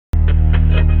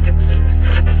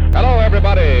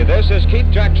Hi, this is Keith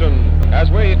Jackson as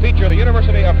we feature the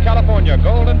University of California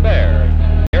Golden Bear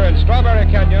here in Strawberry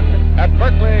Canyon at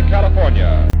Berkeley,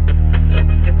 California.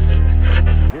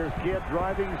 Here's Kidd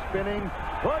driving, spinning,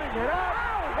 putting it up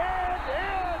and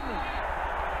in!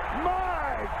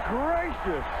 My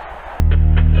gracious!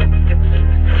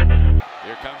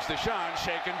 Here comes Deshaun,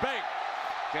 shake and bake.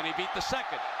 Can he beat the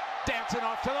second? Dancing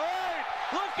off to the right.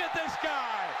 Look at this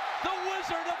guy, the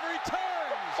Wizard of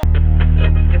Returns.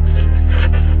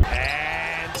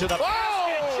 And to the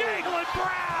basket, Jaylen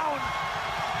Brown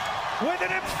with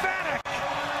an emphatic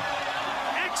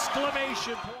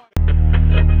exclamation point.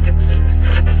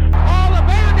 All the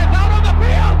Bears is out on the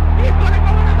field. He's going to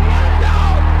go into the end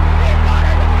zone. He's going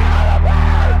to go into the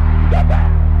Bears. The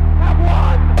Bears have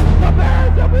won. The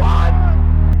Bears have won.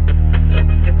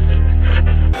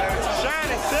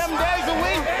 Shining 7 days a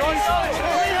week,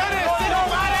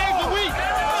 365 days a week.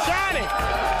 Shining.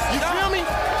 You feel me?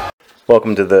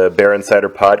 Welcome to the Bear Insider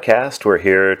Podcast. We're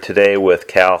here today with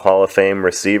Cal Hall of Fame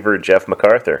receiver Jeff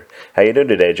MacArthur. How you doing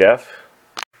today, Jeff?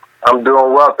 I'm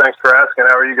doing well. Thanks for asking.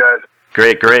 How are you guys?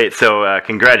 Great. So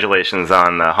congratulations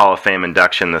on the Hall of Fame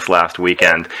induction this last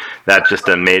weekend. That's just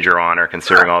a major honor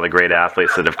considering all the great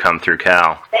athletes that have come through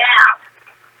Cal.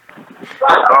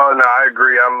 Oh, no, I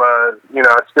agree. I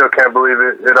still can't believe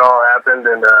it all happened,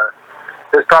 and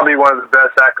it's probably one of the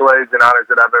best accolades and honors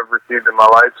that I've ever received in my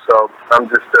life, so I'm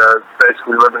just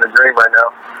basically living the dream right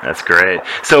now. That's great.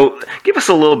 So give us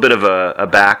a little bit of a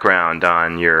background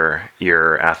on your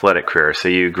athletic career. So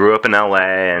you grew up in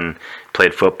L.A. and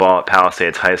played football at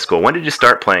Palisades High School. When did you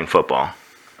start playing football?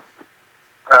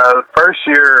 The first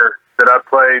year that I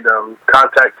played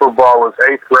contact football was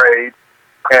 8th grade,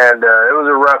 and it was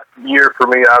a rough year for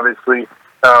me, obviously.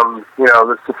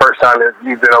 This is the first time that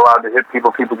you've been allowed to hit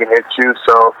people. People can hit you,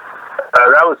 so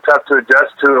that was tough to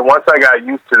adjust to. And once I got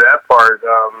used to that part,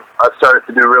 I started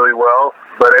to do really well.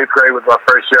 But 8th grade was my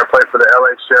first year. I played for the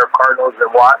LA Sheriff Cardinals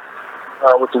in Watts,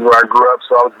 which is where I grew up.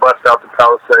 So I was bused out to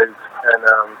Palisades, and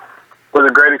it was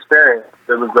a great experience.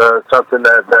 It was something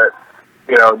that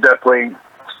definitely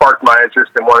sparked my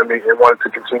interest and wanted to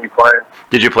continue playing.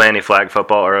 Did you play any flag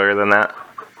football earlier than that?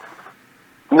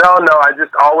 No, I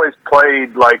just always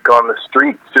played like on the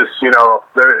streets. Just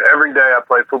every day I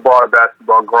played football or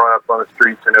basketball growing up on the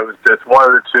streets, and it was just one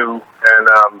of the two. And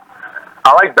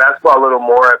I liked basketball a little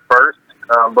more at first,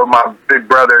 but my big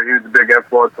brother, he was a big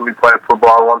influence on me playing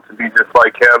football. I wanted to be just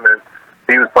like him, and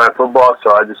he was playing football,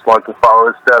 so I just wanted to follow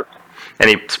his steps.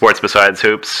 Any sports besides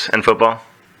hoops and football?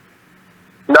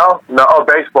 No,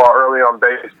 baseball. Early on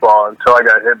baseball until I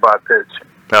got hit by a pitch.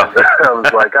 Oh. I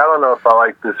was like, I don't know if I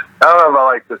like this. I don't know if I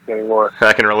like this anymore.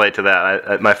 I can relate to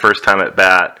that. My first time at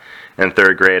bat in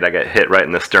 3rd grade, I got hit right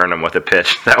in the sternum with a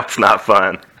pitch. That was not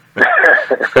fun.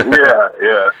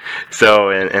 Yeah. So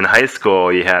in high school,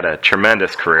 you had a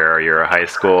tremendous career. You're a high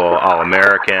school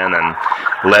All-American and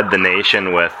led the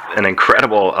nation with an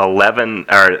incredible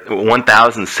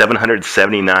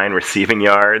 1,779 receiving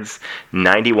yards,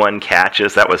 91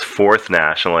 catches. That was 4th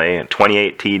nationally,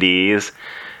 28 TDs.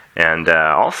 And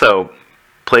also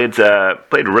played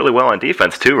really well on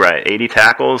defense too, right? 80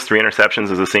 tackles, 3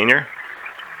 interceptions as a senior.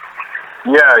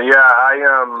 Yeah.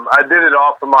 I did it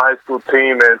all for my high school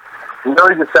team, and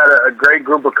really just had a great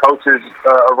group of coaches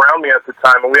around me at the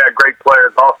time, and we had great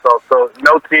players also. So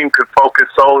no team could focus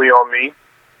solely on me,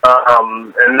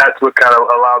 and that's what kind of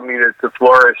allowed me to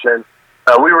flourish. And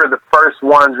we were the first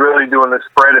ones really doing the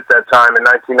spread at that time in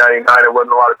 1999. There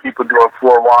wasn't a lot of people doing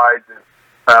 4 wides. And,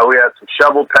 we had some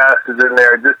shovel passes in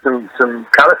there, just some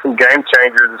game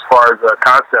changers as far as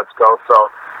concepts go. So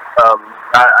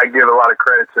I give a lot of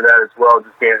credit to that as well,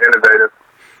 just being innovative.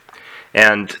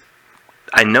 And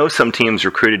I know some teams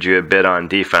recruited you a bit on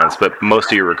defense, but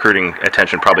most of your recruiting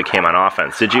attention probably came on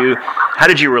offense. How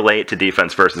did you relate to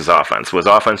defense versus offense? Was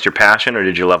offense your passion, or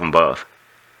did you love them both?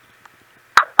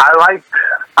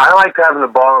 I liked having the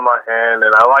ball in my hand,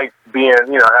 and I liked being,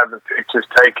 having pictures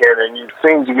taken, and you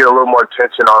seem to get a little more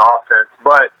attention on offense.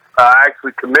 But I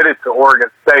actually committed to Oregon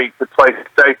State to play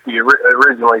safety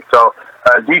originally, so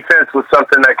defense was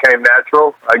something that came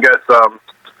natural. I guess,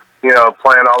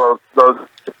 playing all those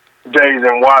days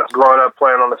in Watts growing up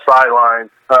playing on the sidelines,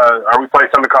 we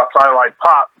played something called sideline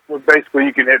pop, where basically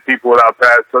you can hit people without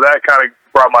pads. So that kind of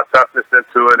brought my toughness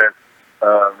into it, and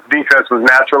defense was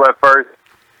natural at first.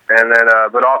 And then,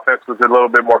 but offense was a little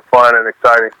bit more fun and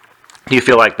exciting. Do you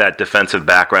feel like that defensive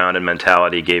background and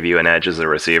mentality gave you an edge as a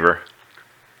receiver?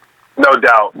 No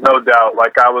doubt.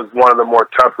 Like, I was one of the more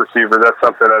tough receivers. That's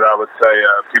something that I would say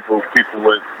people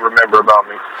would remember about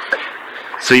me.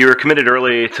 So you were committed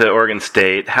early to Oregon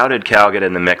State. How did Cal get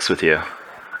in the mix with you?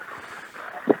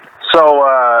 So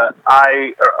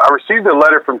I received a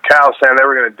letter from Cal saying they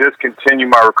were going to discontinue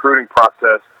my recruiting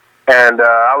process. And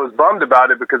I was bummed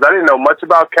about it because I didn't know much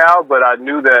about Cal, but I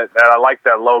knew that I liked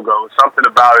that logo. It was something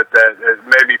about it that it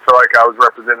made me feel like I was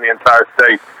representing the entire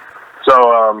state.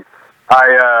 So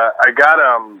I got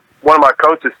one of my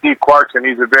coaches, Steve Clarkson.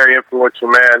 He's a very influential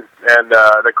man, and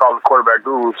they call him the quarterback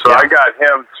guru. So I got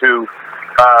him to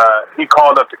he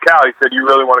called up to Cal. He said, "You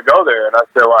really want to go there?" And I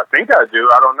said, "Well, I think I do.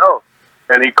 I don't know."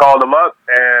 And he called him up,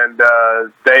 and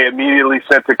they immediately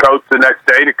sent the coach the next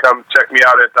day to come check me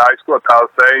out at the high school at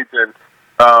Palisades.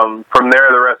 And from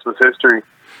there, the rest was history.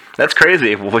 That's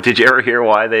crazy. Well, did you ever hear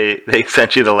why they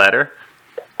sent you the letter?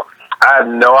 I have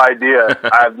no idea.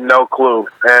 I have no clue.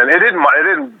 And it didn't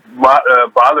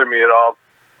bother me at all.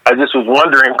 I just was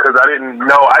wondering because I didn't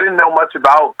know much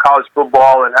about college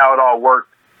football and how it all worked.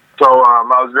 So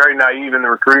I was very naive in the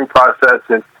recruiting process,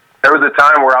 and there was a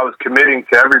time where I was committing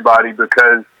to everybody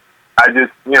because I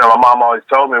just, my mom always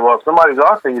told me, well, if somebody's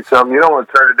offering you something, you don't want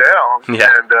to turn it down. Yeah.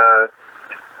 And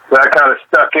so that kind of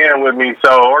stuck in with me.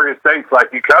 So Oregon State's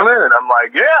like, "You coming?" And I'm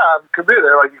like, "Yeah, I'm committed."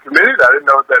 They're like, "You committed?" I didn't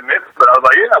know what that meant, but I was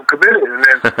like, "Yeah, I'm committed." And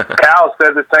then Cal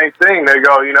said the same thing. They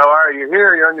go, "All right, you're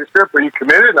here, you're on your trip. Are you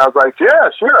committed?" And I was like, "Yeah,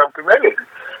 sure, I'm committed."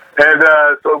 And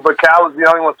but Cal was the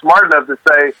only one smart enough to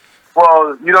say,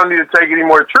 "Well, you don't need to take any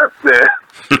more trips then."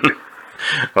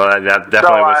 Well, that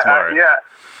definitely was smart.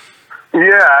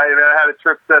 Yeah, and I had a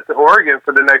trip set to Oregon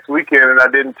for the next weekend, and I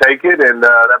didn't take it, and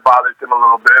that bothered him a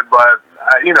little bit. But,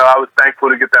 I was thankful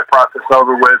to get that process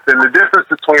over with. And the difference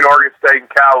between Oregon State and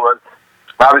Cal was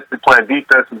obviously playing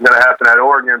defense was going to happen at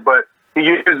Oregon, but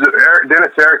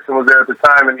Dennis Erickson was there at the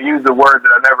time, and he used a word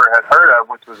that I never had heard of,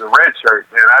 which was a red shirt.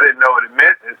 And I didn't know what it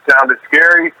meant. It sounded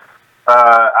scary.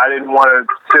 I didn't want to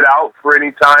sit out for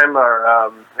any time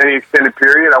or any extended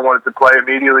period. I wanted to play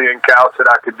immediately, and Cal said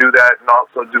I could do that and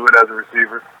also do it as a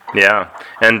receiver. Yeah,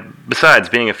 and besides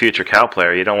being a future Cal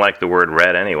player, you don't like the word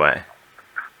red anyway.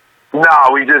 No,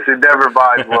 it never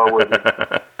vibes well with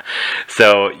me.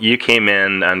 So you came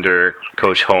in under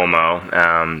Coach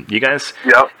Holmoe. You guys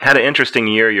had an interesting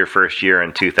year your first year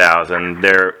in 2000.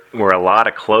 There were a lot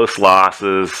of close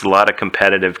losses, a lot of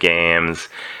competitive games.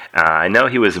 I know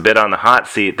he was a bit on the hot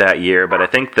seat that year, but I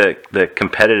think the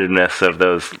competitiveness of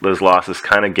those losses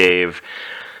kind of gave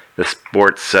the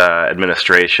sports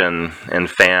administration and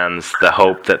fans the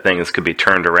hope that things could be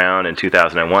turned around in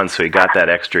 2001, so he got that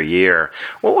extra year.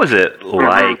 What was it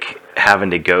like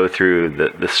having to go through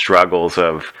the struggles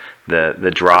of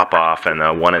the drop-off in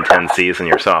a 1-10 season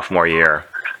your sophomore year?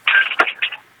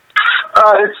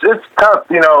 It's tough.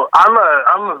 I'm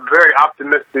a very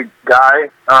optimistic guy.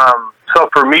 So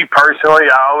for me personally,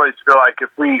 I always feel like if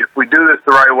we do this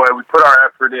the right way, we put our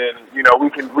effort in, we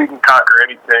can conquer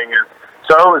anything. And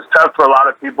so it was tough for a lot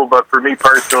of people, but for me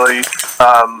personally,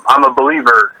 I'm a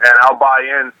believer, and I'll buy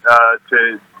in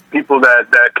to people that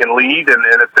can lead, and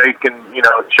if they can,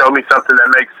 show me something that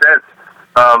makes sense,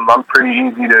 I'm pretty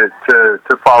easy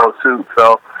to follow suit.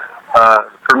 So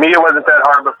for me, it wasn't that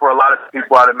hard, but for a lot of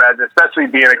people, I'd imagine, especially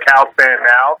being a Cal fan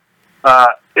now,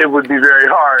 it would be very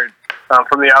hard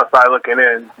from the outside looking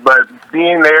in. But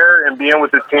being there and being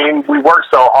with the team, we worked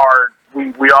so hard.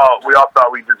 We all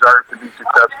thought we deserved to be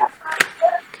successful.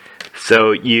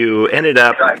 So you ended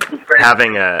up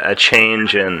having a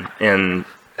change in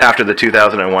after the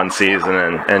 2001 season,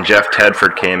 and Jeff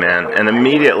Tedford came in, and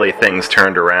immediately things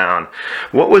turned around.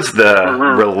 What was the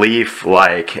relief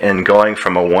like in going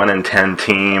from a 1-10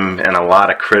 team and a lot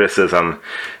of criticism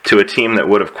to a team that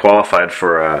would have qualified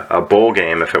for a bowl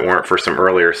game if it weren't for some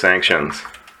earlier sanctions?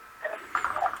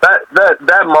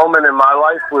 That moment in my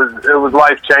life was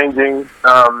life changing.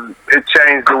 It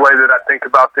changed the way that I think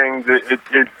about things. It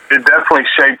definitely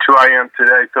shaped who I am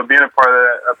today. So being a part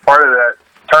of that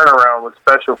turnaround was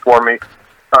special for me,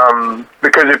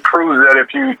 because it proves that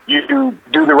if you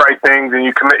do the right things and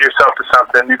you commit yourself to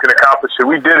something, you can accomplish it.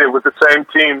 We did it with the same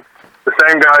team. The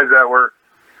same guys that were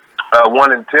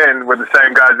 1-10 were the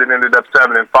same guys that ended up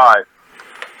 7-5.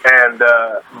 And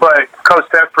but Coach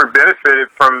Tedford benefited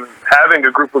from having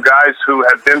a group of guys who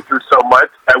had been through so much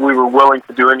that we were willing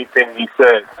to do anything he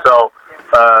said. So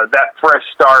that fresh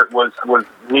start was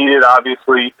needed,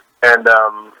 obviously, and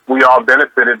we all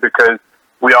benefited because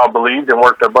we all believed and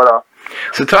worked our butt off.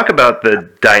 So talk about the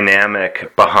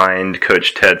dynamic behind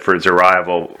Coach Tedford's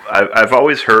arrival. I've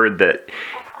always heard that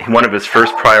one of his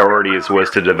first priorities was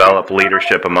to develop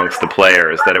leadership amongst the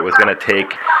players, that it was going to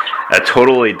take a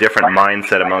totally different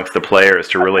mindset amongst the players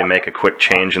to really make a quick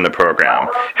change in the program.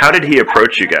 How did he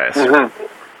approach you guys?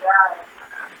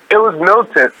 it was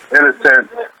militant in a sense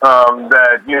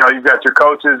that, you know, you've got your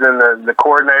coaches and the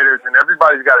coordinators, and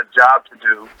everybody's got a job to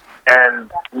do.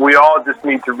 And we all just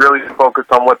need to really focus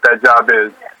on what that job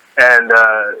is. And,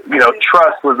 you know,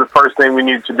 trust was the first thing we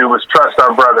needed to do, was trust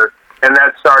our brother. And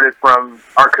that started from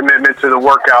our commitment to the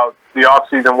workouts, the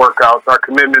off-season workouts, our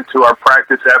commitment to our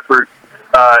practice effort,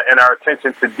 and our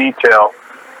attention to detail.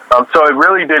 So it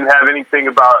really didn't have anything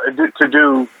to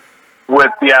do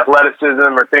with the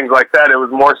athleticism or things like that. It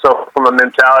was more so from a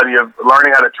mentality of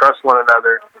learning how to trust one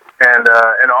another,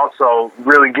 and also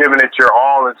really giving it your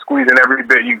all and squeezing every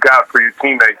bit you got for your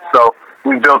teammates. So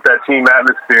we built that team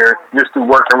atmosphere just through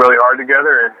working really hard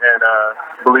together and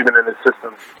believing in the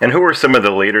system. And who were some of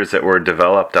the leaders that were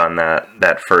developed on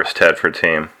that first Tedford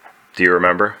team? Do you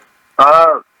remember?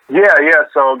 Yeah.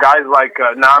 So guys like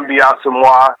Nnamdi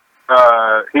Asomugha,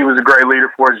 he was a great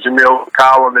leader for us. Jamil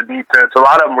Kyle on the defense. A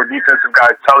lot of them were defensive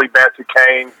guys. Tully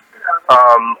Banter-Kane.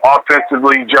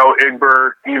 Offensively, Joe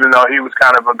Igber, even though he was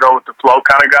kind of a go-with-the-flow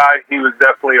kind of guy, he was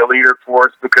definitely a leader for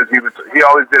us because he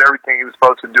always did everything he was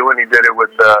supposed to do, and he did it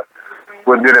with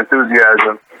good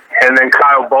enthusiasm. And then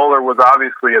Kyle Bowler was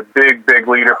obviously a big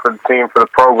leader for the team, for the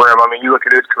program. I mean, you look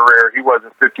at his career, he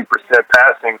wasn't 50%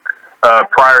 passing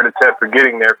prior to Tedford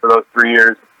getting there for those 3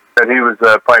 years that he was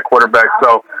playing quarterback.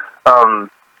 So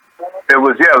it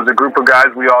was a group of guys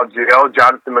we all gelled.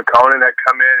 Jonathan McConan had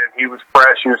come in, and he was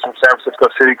fresh. He was from San Francisco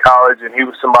City College, and he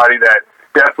was somebody that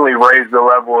definitely raised the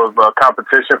level of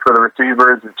competition for the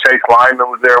receivers. And Chase Lyman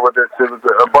was there with us. It was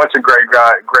a bunch of great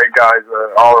guys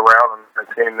all around on the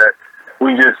team that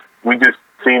we just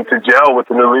seemed to gel with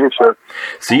the new leadership.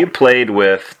 So you played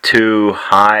with two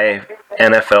high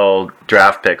NFL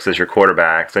draft picks as your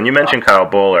quarterbacks, and you mentioned Kyle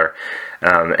Bowler.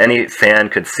 Any fan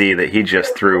could see that he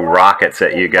just threw rockets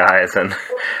at you guys, and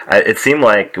it seemed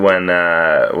like when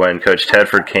Coach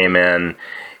Tedford came in,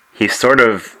 he sort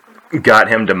of got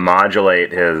him to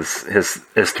modulate his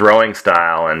throwing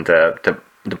style and to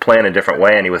play in a different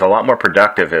way, and he was a lot more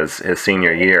productive his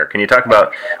senior year. Can you talk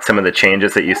about some of the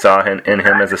changes that you saw in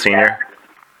him as a senior?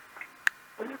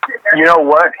 You know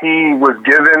what? He was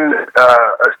given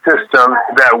a system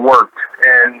that worked,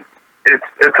 and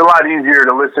it's a lot easier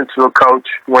to listen to a coach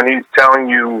when he's telling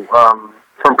you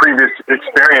from previous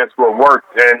experience what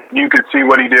worked. And you could see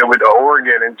what he did with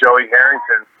Oregon and Joey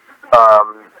Harrington,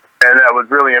 and that was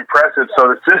really impressive. So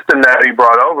the system that he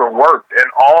brought over worked, and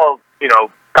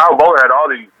Kyle Bowler had all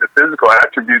the physical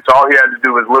attributes. All he had to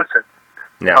do was listen.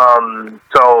 Yeah.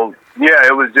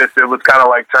 It was kind of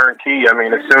like turnkey. I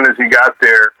mean, as soon as he got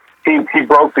there, he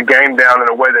broke the game down in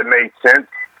a way that made sense,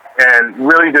 and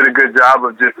really did a good job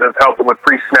of helping with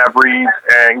pre-snap reads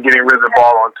and getting rid of the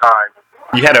ball on time.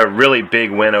 You had a really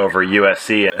big win over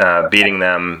USC, beating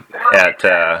them at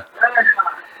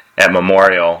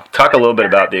Memorial. Talk a little bit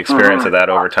about the experience of that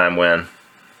overtime win.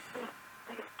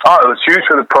 Oh, it was huge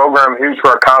for the program, huge for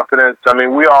our confidence. I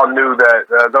mean, we all knew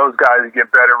that those guys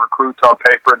get better recruits on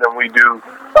paper than we do.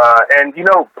 And,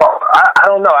 I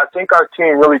don't know. I think our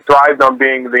team really thrived on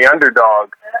being the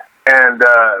underdog. And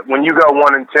when you go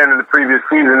 1-10 in the previous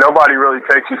season, nobody really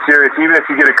takes you serious, even if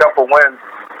you get a couple wins.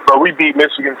 But we beat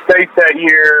Michigan State that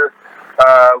year.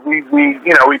 We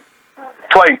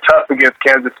played tough against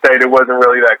Kansas State. It wasn't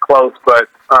really that close, but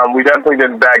we definitely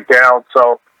didn't back down.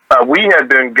 So we had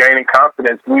been gaining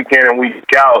confidence week in and week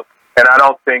out, and I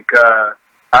don't think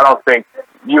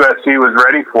USC was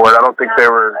ready for it. I don't think they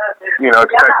were,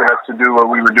 expecting us to do what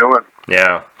we were doing.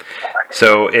 Yeah.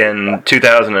 So in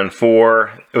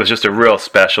 2004, it was just a real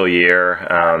special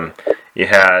year. You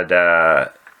had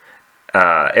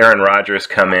Aaron Rodgers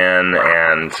come in,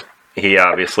 and he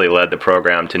obviously led the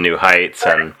program to new heights,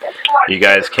 and you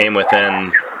guys came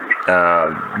within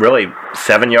really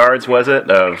 7 yards, was it,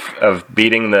 of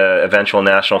beating the eventual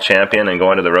national champion and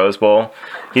going to the Rose Bowl.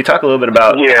 Can you talk a little bit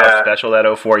about how special that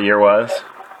 04 year was?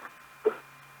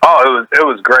 Oh, it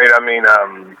was great. I mean,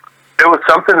 it was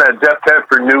something that Jeff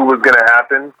Tedford knew was going to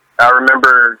happen. I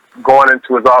remember going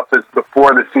into his office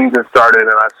before the season started,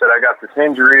 and I said, I got this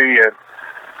injury, and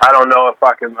I don't know if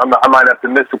I might have to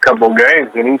miss a couple games.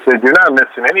 And he said, you're not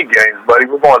missing any games, buddy.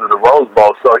 We're going to the Rose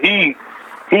Bowl. So he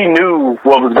knew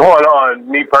what was going on.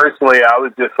 Me personally, I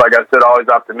was just, like I said, always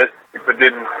optimistic, but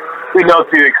didn't know to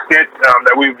the extent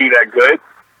that we would be that good.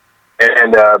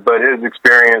 And but his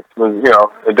experience was,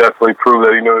 it definitely proved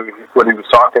that he knew what he was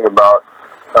talking about.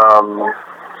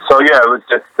 It was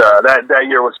just that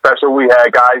year was special. We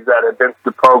had guys that had been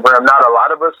through the program. Not a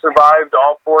lot of us survived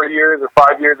all 4 years or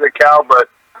 5 years at Cal, but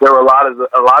there were a lot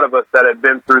of us that had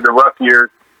been through the rough years,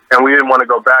 and we didn't want to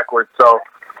go backwards. So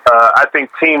I think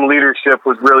team leadership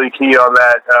was really key on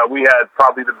that. We had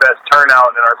probably the best turnout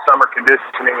in our summer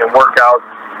conditioning and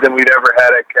workouts than we'd ever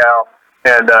had at Cal.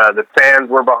 And the fans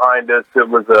were behind us. It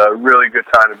was a really good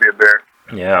time to be a Bear.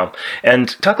 Yeah. And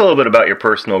talk a little bit about your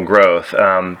personal growth.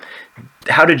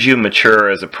 How did you mature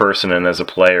as a person and as a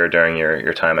player during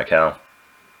your time at Cal?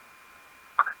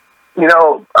 You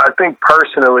know, I think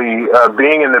personally,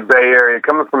 being in the Bay Area,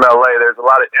 coming from LA, there's a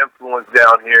lot of influence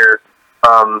down here.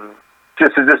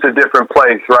 Just a different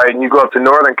place, right? And you go up to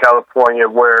Northern California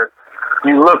where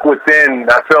you look within.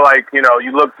 I feel like, you know,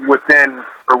 you look within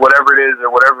for whatever it is or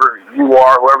whatever you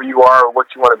are, whoever you are or what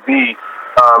you want to be.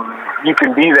 You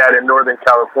can be that in Northern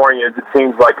California. It just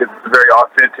seems like it's a very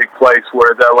authentic place,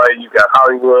 whereas LA, you've got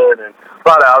Hollywood and a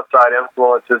lot of outside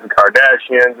influences, the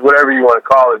Kardashians, whatever you want to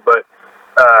call it. But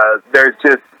there's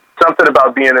just something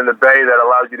about being in the Bay that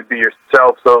allows you to be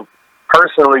yourself. So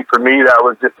personally, for me, that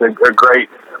was just a great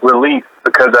relief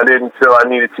because I didn't feel I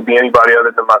needed to be anybody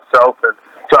other than myself. And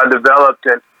so I developed,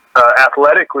 and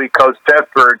athletically, Coach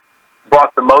Tedford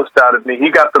brought the most out of me. He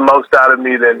got the most out of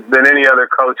me than any other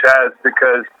coach has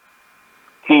because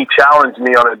he challenged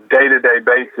me on a day-to-day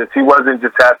basis. He wasn't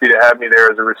just happy to have me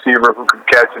there as a receiver who could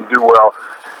catch and do well.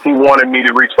 He wanted me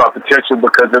to reach my potential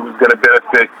because it was going to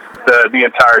benefit the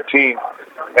entire team.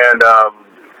 And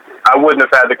I wouldn't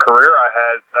have had the career I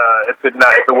had if it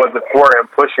wasn't for him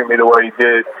pushing me the way he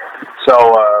did. So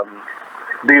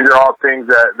these are all things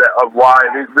of why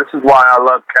this is why I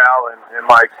love Cal and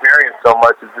my experience so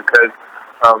much is because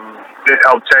it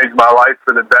helped change my life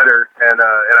for the better. And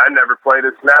I never played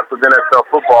a snap of NFL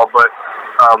football, but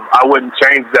I wouldn't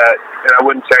change that, and I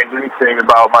wouldn't change anything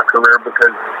about my career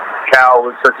because Cal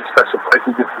was such a special place.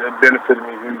 It benefited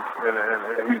me in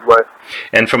a huge way.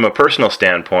 And from a personal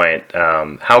standpoint,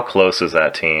 how close is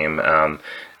that team?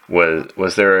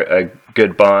 Was there a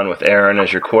good bond with Aaron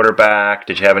as your quarterback?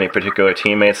 Did you have any particular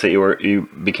teammates that you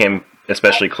became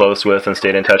especially close with and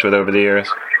stayed in touch with over the years?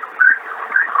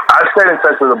 I stayed in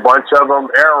touch with a bunch of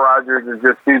them. Aaron Rodgers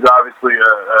he's obviously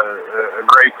a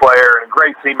great player and a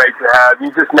great teammate to have. You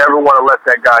just never want to let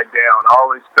that guy down. I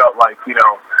always felt like, you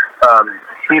know,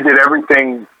 he did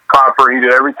everything proper. He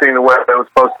did everything the way it was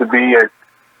supposed to be. And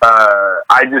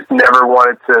I just never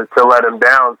wanted to let him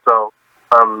down. So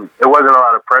it wasn't a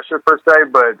lot of pressure per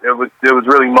se, but it was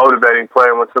really motivating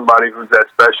playing with somebody who's that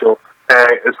special. And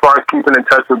as far as keeping in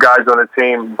touch with guys on the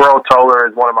team, Burl Toller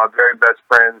is one of my very best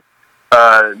friends.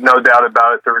 No doubt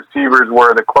about it. The receivers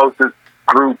were the closest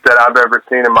group that I've ever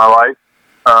seen in my life.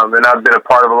 And I've been a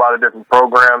part of a lot of different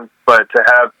programs, but to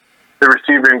have the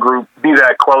receiving group be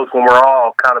that close when we're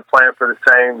all kind of playing for the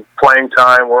same playing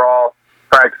time, we're all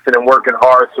practicing and working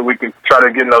hard so we can try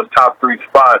to get in those top 3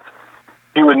 spots.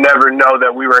 You would never know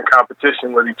that we were in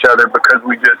competition with each other because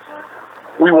we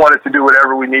wanted to do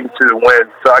whatever we needed to win.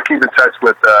 So I keep in touch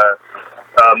with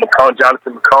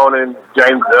Jonathan McConan,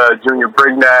 James Junior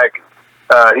Brignac.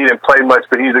 He didn't play much,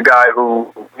 but he's a guy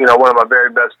who, you know, one of my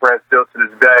very best friends still to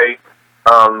this day.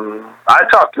 I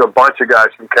talked to a bunch of guys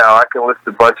from Cal. I can list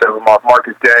a bunch of them off.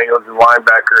 Marcus Daniels, the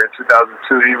linebacker in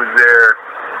 2002, he was there.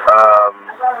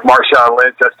 Marshawn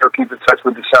Lynch, I still keep in touch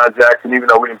with Deshaun Jackson, even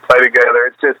though we didn't play together.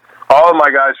 It's just all of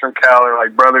my guys from Cal are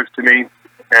like brothers to me.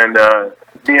 And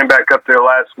being back up there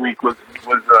last week was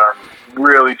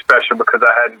really special because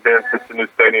I hadn't been since the new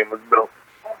stadium was built.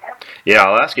 Yeah,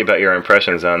 I'll ask you about your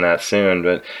impressions on that soon.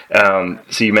 But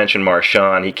so you mentioned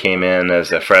Marshawn. He came in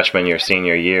as a freshman your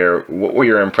senior year. What were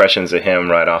your impressions of him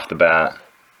right off the bat?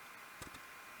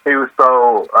 He was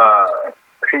so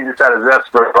he just had a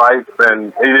zest for life,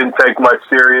 and he didn't take much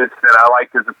serious. And I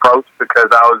liked his approach because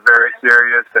I was very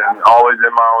serious and always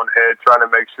in my own head, trying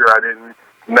to make sure I didn't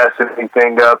mess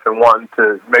anything up and wanting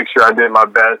to make sure I did my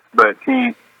best. But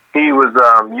he was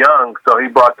young, so he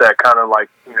brought that kind of like,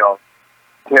 you know,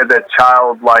 he had that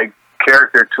childlike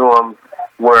character to him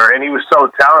and he was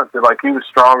so talented. Like, he was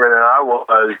stronger than I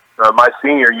was. My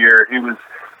senior year, he was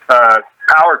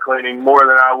power cleaning more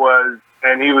than I was,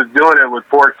 and he was doing it with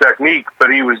poor technique,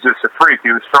 but he was just a freak.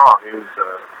 He was strong. He was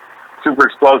super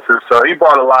explosive. So he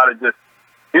brought a lot of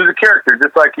he was a character,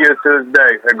 just like he is to this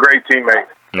day, a great teammate.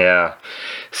 Yeah.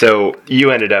 So you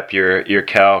ended up your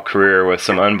Cal career with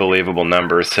some unbelievable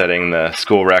numbers, setting the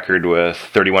school record with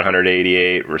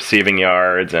 3,188 receiving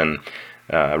yards and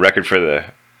record for the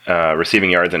receiving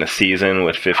yards in a season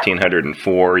with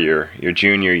 1,504 your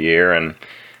junior year, and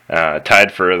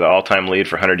tied for the all-time lead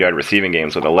for 100-yard receiving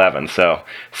games with 11. So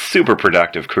super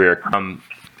productive career.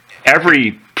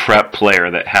 Every prep player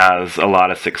that has a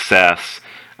lot of success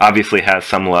obviously has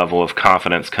some level of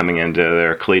confidence coming into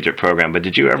their collegiate program, but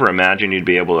did you ever imagine you'd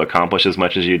be able to accomplish as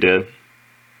much as you did?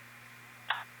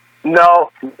 No,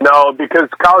 because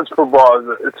college football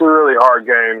it's a really hard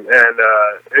game, and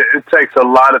it takes a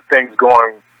lot of things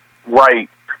going right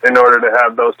in order to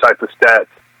have those type of stats.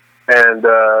 And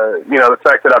the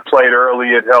fact that I played early,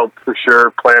 it helped for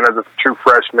sure. Playing as a true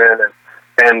freshman,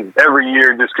 and every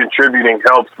year just contributing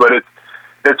helps. But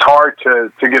it's hard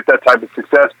to get that type of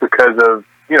success because of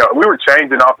we were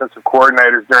changing offensive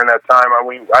coordinators during that time.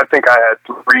 I think I had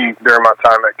 3 during my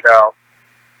time at Cal.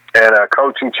 And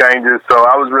coaching changes, so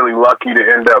I was really lucky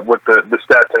to end up with the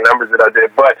stats and numbers that I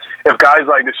did. But if guys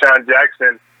like Deshaun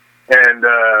Jackson and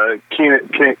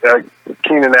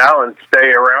Keenan Allen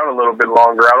stay around a little bit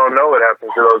longer, I don't know what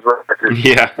happens to those records.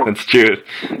 Yeah, that's true.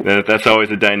 That's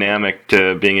always a dynamic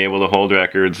to being able to hold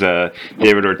records.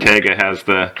 David Ortega has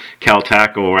the Cal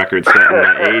tackle record set in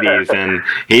the 80s, and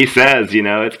he says,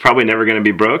 it's probably never going to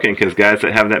be broken because guys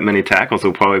that have that many tackles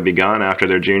will probably be gone after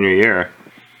their junior year.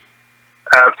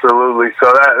 Absolutely. So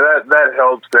that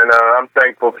helps, and I'm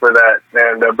thankful for that.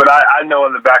 And but I know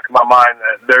in the back of my mind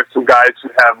that there's some guys who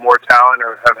have more talent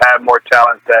or have had more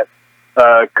talent that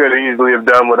could easily have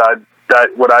done what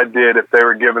I did if they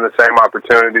were given the same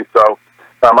opportunity. So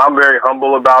I'm very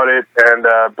humble about it, and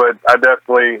but I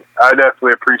definitely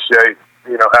appreciate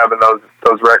having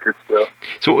those records still.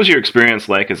 So what was your experience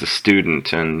like as a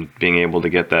student and being able to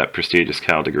get that prestigious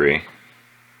Cal degree?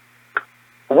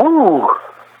 Ooh.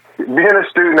 Being a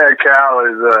student at Cal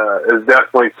is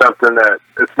definitely something that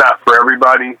it's not for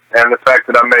everybody, and the fact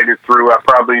that I made it through, I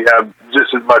probably have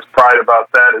just as much pride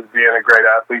about that as being a great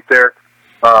athlete there.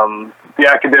 The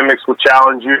academics will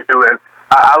challenge you, and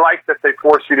I like that they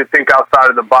force you to think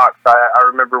outside of the box. I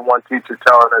remember one teacher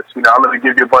telling us, I'm going to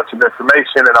give you a bunch of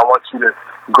information, and I want you to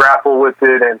grapple with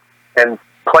it and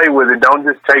play with it. Don't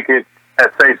just take it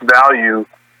at face value.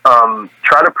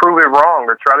 Try to prove it wrong,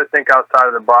 or try to think outside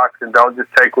of the box, and don't just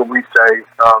take what we say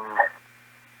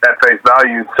at face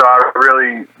value. So I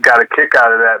really got a kick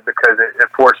out of that because it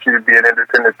forced you to be an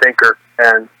independent thinker,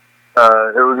 and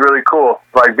it was really cool.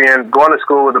 Like going to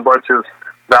school with a bunch of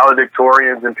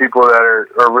valedictorians and people that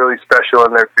are really special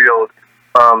in their field.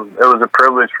 It was a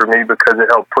privilege for me because it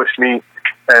helped push me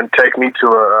and take me to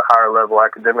a higher level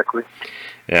academically.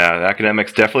 Yeah,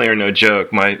 academics definitely are no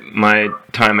joke. My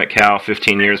time at Cal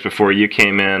 15 years before you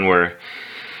came in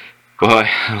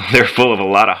they're full of a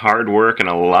lot of hard work and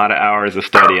a lot of hours of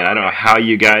study. And I don't know how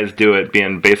you guys do it,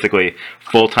 being basically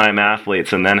full-time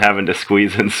athletes and then having to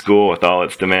squeeze in school with all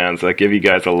its demands. I give you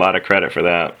guys a lot of credit for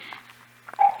that.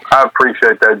 I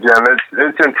appreciate that, Jim.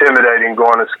 It's intimidating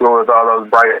going to school with all those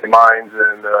bright minds,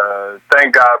 and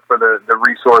thank God for the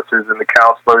resources and the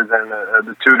counselors and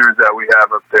the tutors that we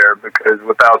have up there, because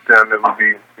without them it would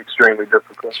be extremely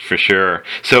difficult. For sure.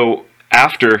 So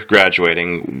after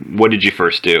graduating, what did you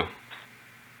first do?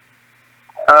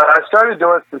 I started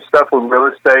doing some stuff with real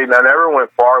estate, and I never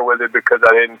went far with it because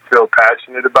I didn't feel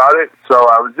passionate about it. So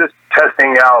I was just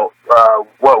testing out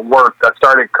what worked. I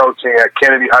started coaching at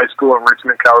Kennedy High School in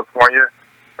Richmond, California,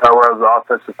 where I was the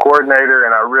offensive coordinator,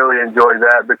 and I really enjoyed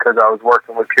that because I was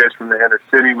working with kids from the inner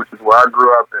city, which is where I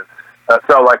grew up, and I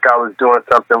felt like I was doing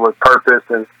something with purpose,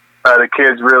 and the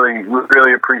kids really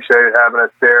appreciated having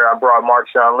us there. I brought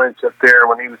Marshawn Lynch up there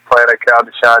when he was playing at Cal,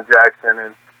 Deshaun Jackson,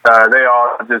 and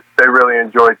they really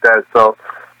enjoyed that. So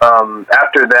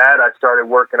after that, I started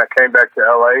working. I came back to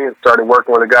LA and started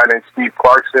working with a guy named Steve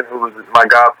Clarkson, who was my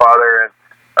godfather, and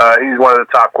he's one of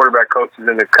the top quarterback coaches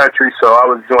in the country. So I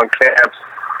was doing camps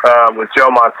with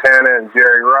Joe Montana and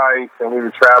Jerry Rice, and we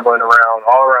were traveling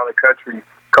all around the country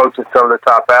coaching some of the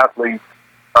top athletes.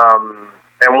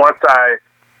 And once I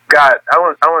got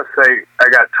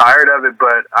tired of it,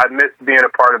 but I missed being a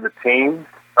part of the team.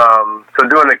 So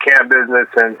doing the camp business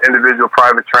and individual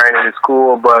private training is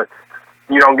cool, but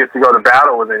you don't get to go to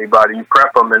battle with anybody. You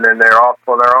prep them, and then they're off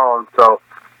on their own. So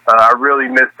I really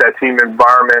missed that team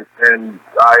environment, and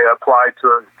I applied to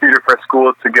a few different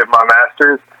schools to get my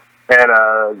master's.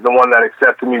 And the one that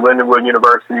accepted me, Lindenwood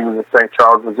University, was in St.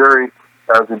 Charles, Missouri.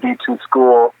 That was a D2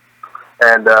 school,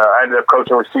 and I ended up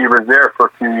coaching receivers there for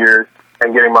a few years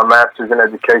and getting my master's in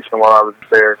education while I was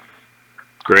there.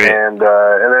 Great. And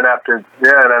then after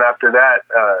that,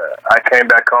 I came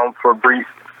back home for a brief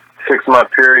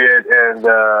 6-month period and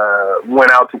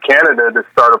went out to Canada to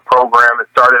start a program. It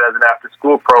started as an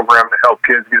after-school program to help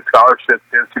kids get scholarships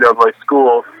to NCAA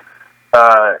schools,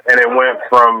 and it went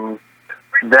from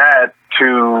that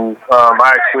to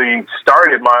I actually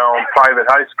started my own private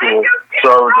high school.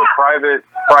 So it was a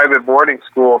private boarding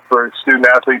school for student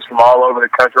athletes from all over the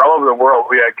country, all over the world.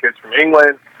 We had kids from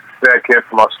England. We had kids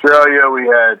from Australia. We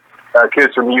had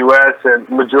kids from the U.S., and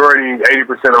majority, 80%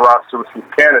 of the roster was from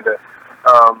Canada.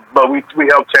 But we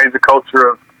helped change the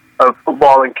culture of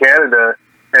football in Canada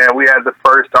and we had the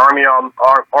first Army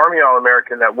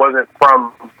All-American that wasn't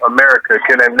from America, a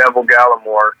kid named Neville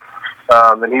Gallimore,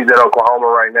 and he's at Oklahoma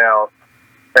right now.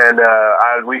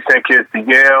 And we sent kids to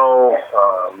Yale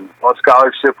on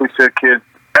scholarship. We sent kids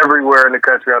everywhere in the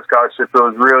country on scholarship. It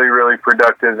was really, really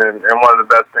productive and one of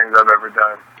the best things I've ever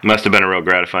done. Must have been a real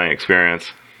gratifying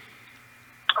experience.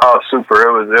 Oh, super.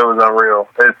 It was unreal.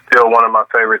 It's still one of my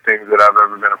favorite things that I've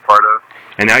ever been a part of.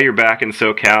 And now you're back in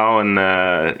SoCal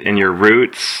and in your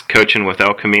roots, coaching with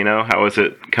El Camino. How was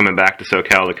it coming back to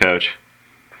SoCal to coach?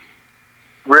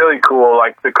 Really cool.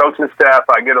 Like, the coaching staff,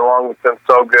 I get along with them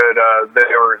so good.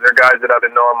 They're guys that I've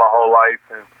been knowing my whole life.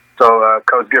 And so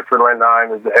Coach Gifford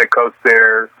Lindheim is the head coach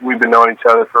there. We've been knowing each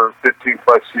other for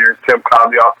 15-plus years. Tim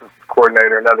Cobb, the offensive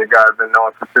coordinator, another guy I've been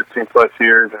knowing for 15-plus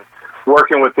years. And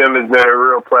working with them has been a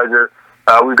real pleasure.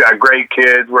 We've got great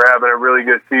kids. We're having a really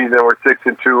good season. We're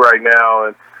 6-2 right now.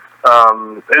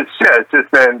 And it's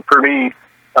just been, for me,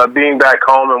 being back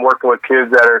home and working with kids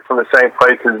that are from the same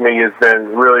place as me has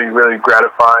been really, really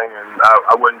gratifying, and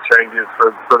I wouldn't change it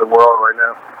for the world right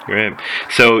now. Great.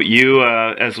 So you,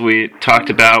 as we talked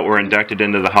about, were inducted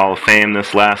into the Hall of Fame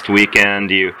this last weekend.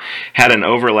 You had an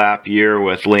overlap year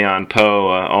with Leon Poe,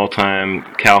 all-time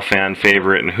Cal fan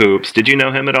favorite in hoops. Did you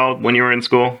know him at all when you were in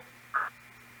school?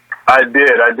 I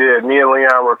did. Me and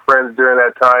Leon were friends during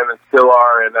that time and still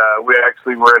are, and we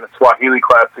actually were in a Swahili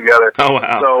class together. Oh,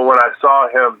 wow. So when I saw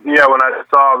him,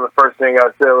 the first thing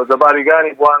I said was,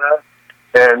 "Abarigani Bwana,"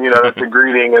 and, that's a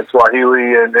greeting in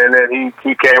Swahili, and then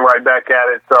he came right back at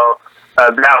it. So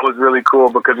that was really cool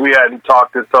because we hadn't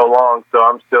talked in so long, so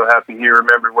I'm still happy he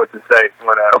remembered what to say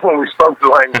when we spoke the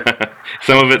language.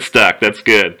 Some of it stuck. That's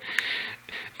good.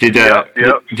 Did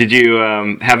you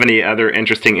have any other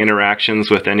interesting interactions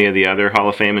with any of the other Hall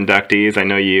of Fame inductees? I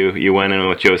know you went in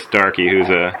with Joe Starkey, who's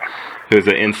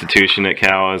an institution at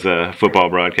Cal as a football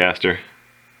broadcaster.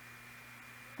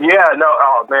 Yeah, no,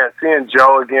 oh man, seeing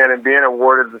Joe again and being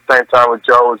awarded at the same time with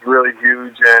Joe was really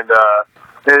huge, and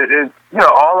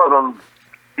all of them.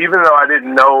 Even though I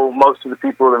didn't know most of the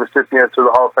people, the recipients of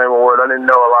the Hall of Fame award, I didn't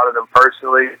know a lot of them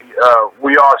personally.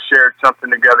 We all shared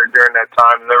something together during that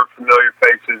time, and they were familiar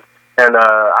faces. And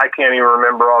I can't even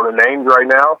remember all the names right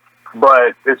now.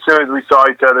 But as soon as we saw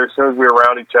each other, as soon as we were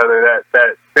around each other,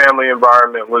 that family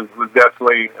environment was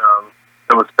definitely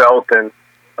it was felt. And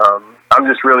I'm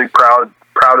just really proud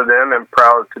of them and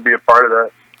proud to be a part of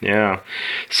that. Yeah.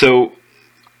 So,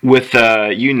 with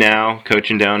you now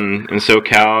coaching down in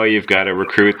SoCal, you've got a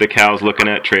recruit that Cal's looking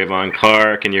at, Trayvon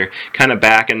Clark, and you're kind of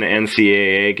back in the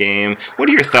NCAA game. What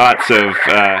are your thoughts of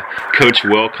Coach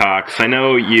Wilcox? I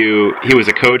know he was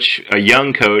a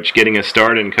young coach, getting a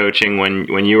start in coaching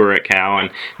when you were at Cal,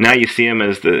 and now you see him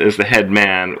as the head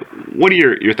man. What are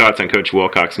your thoughts on Coach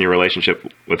Wilcox and your relationship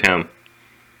with him?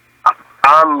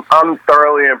 I'm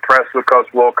thoroughly impressed with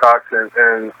Coach Wilcox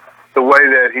and the way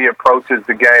that he approaches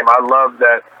the game. I love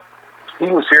that he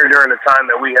was here during the time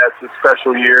that we had some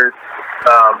special years,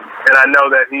 and I know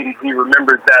that he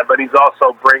remembers that, but he's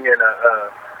also bringing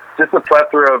just a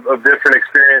plethora of different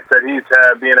experience that he's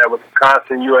had being at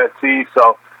Wisconsin, USC,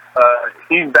 so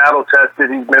he's battle-tested,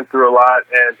 he's been through a lot,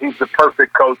 and he's the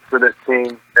perfect coach for this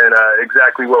team and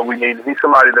exactly what we need. He's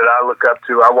somebody that I look up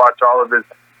to. I watch all of his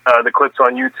the clips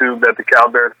on YouTube that the Cal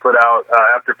Bears put out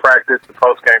after practice, the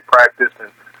post-game practice, and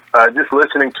just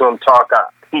listening to him talk,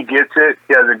 he gets it.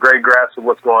 He has a great grasp of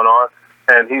what's going on,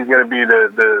 and he's going to be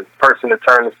the person to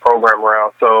turn this program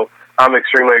around. So I'm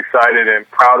extremely excited and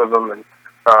proud of him, and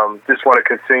just want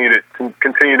to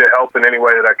continue to help in any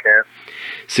way that I can.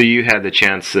 So you had the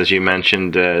chance, as you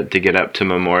mentioned, to get up to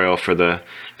Memorial for the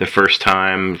first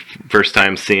time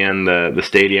seeing the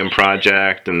stadium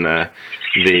project and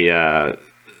the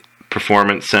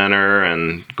Performance Center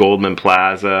and Goldman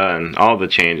Plaza and all the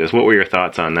changes. What were your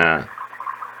thoughts on that?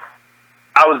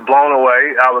 I was blown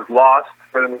away. I was lost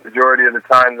for the majority of the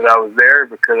time that I was there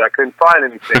because I couldn't find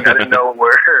anything. I didn't know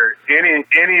where any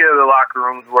of the locker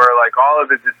rooms were. Like, all of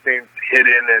it just seemed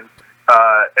hidden, and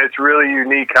it's really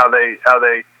unique how they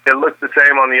it looks the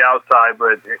same on the outside,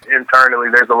 but internally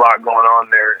there's a lot going on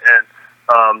there,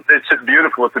 and it's just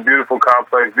beautiful. It's a beautiful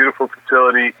complex, beautiful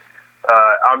facility.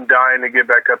 I'm dying to get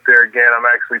back up there again. I'm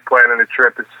actually planning a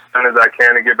trip as soon as I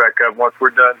can to get back up. Once we're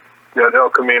done at El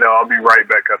Camino, I'll be right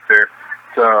back up there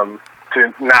to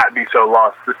not be so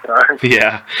lost this time.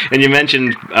 Yeah, and you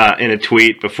mentioned in a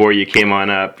tweet before you came on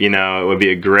up, it would be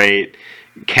a great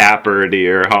capper to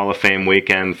your Hall of Fame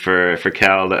weekend for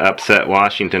Cal to upset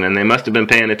Washington, and they must have been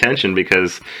paying attention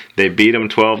because they beat them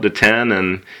 12-10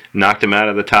 and knocked them out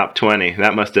of the top 20.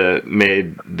 That must have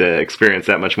made the experience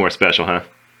that much more special, huh?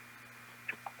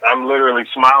 I'm literally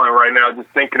smiling right now just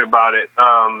thinking about it.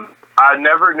 I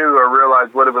never knew or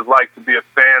realized what it was like to be a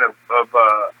fan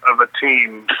of a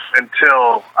team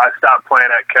until I stopped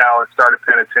playing at Cal and started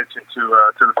paying attention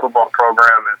to the football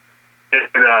program.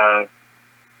 And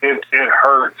it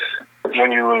hurts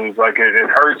when you lose. Like it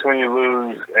hurts when you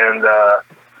lose, and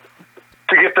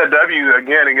to get that W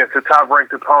again against a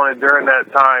top-ranked opponent during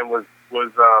that time was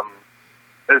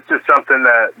it's just something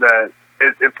that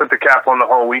it put the cap on the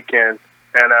whole weekend.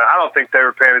 And I don't think they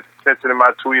were paying attention to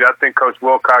my tweet. I think Coach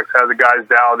Wilcox has the guys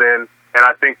dialed in, and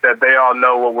I think that they all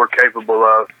know what we're capable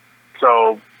of.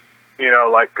 So, you know,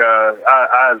 like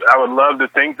I would love to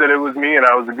think that it was me and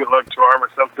I was a good luck charm or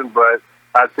something, but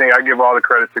I think I give all the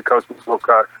credit to Coach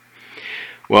Wilcox.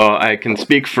 Well, I can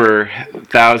speak for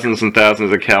thousands and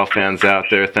thousands of Cal fans out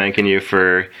there thanking you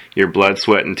for your blood,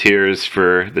 sweat, and tears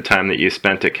for the time that you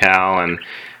spent at Cal. And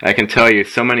I can tell you,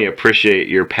 so many appreciate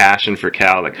your passion for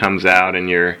Cal that comes out in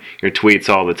your tweets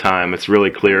all the time. It's really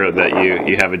clear that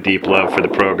you have a deep love for the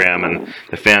program, and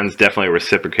the fans definitely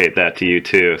reciprocate that to you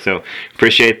too. So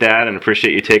appreciate that, and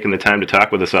appreciate you taking the time to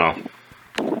talk with us all.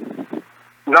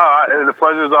 No, the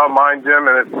pleasure is all mine, Jim,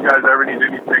 and if you guys ever need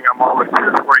anything, I'm always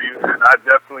here for you. And I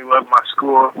definitely love my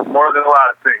school more than a lot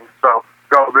of things. So,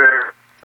 go Bears.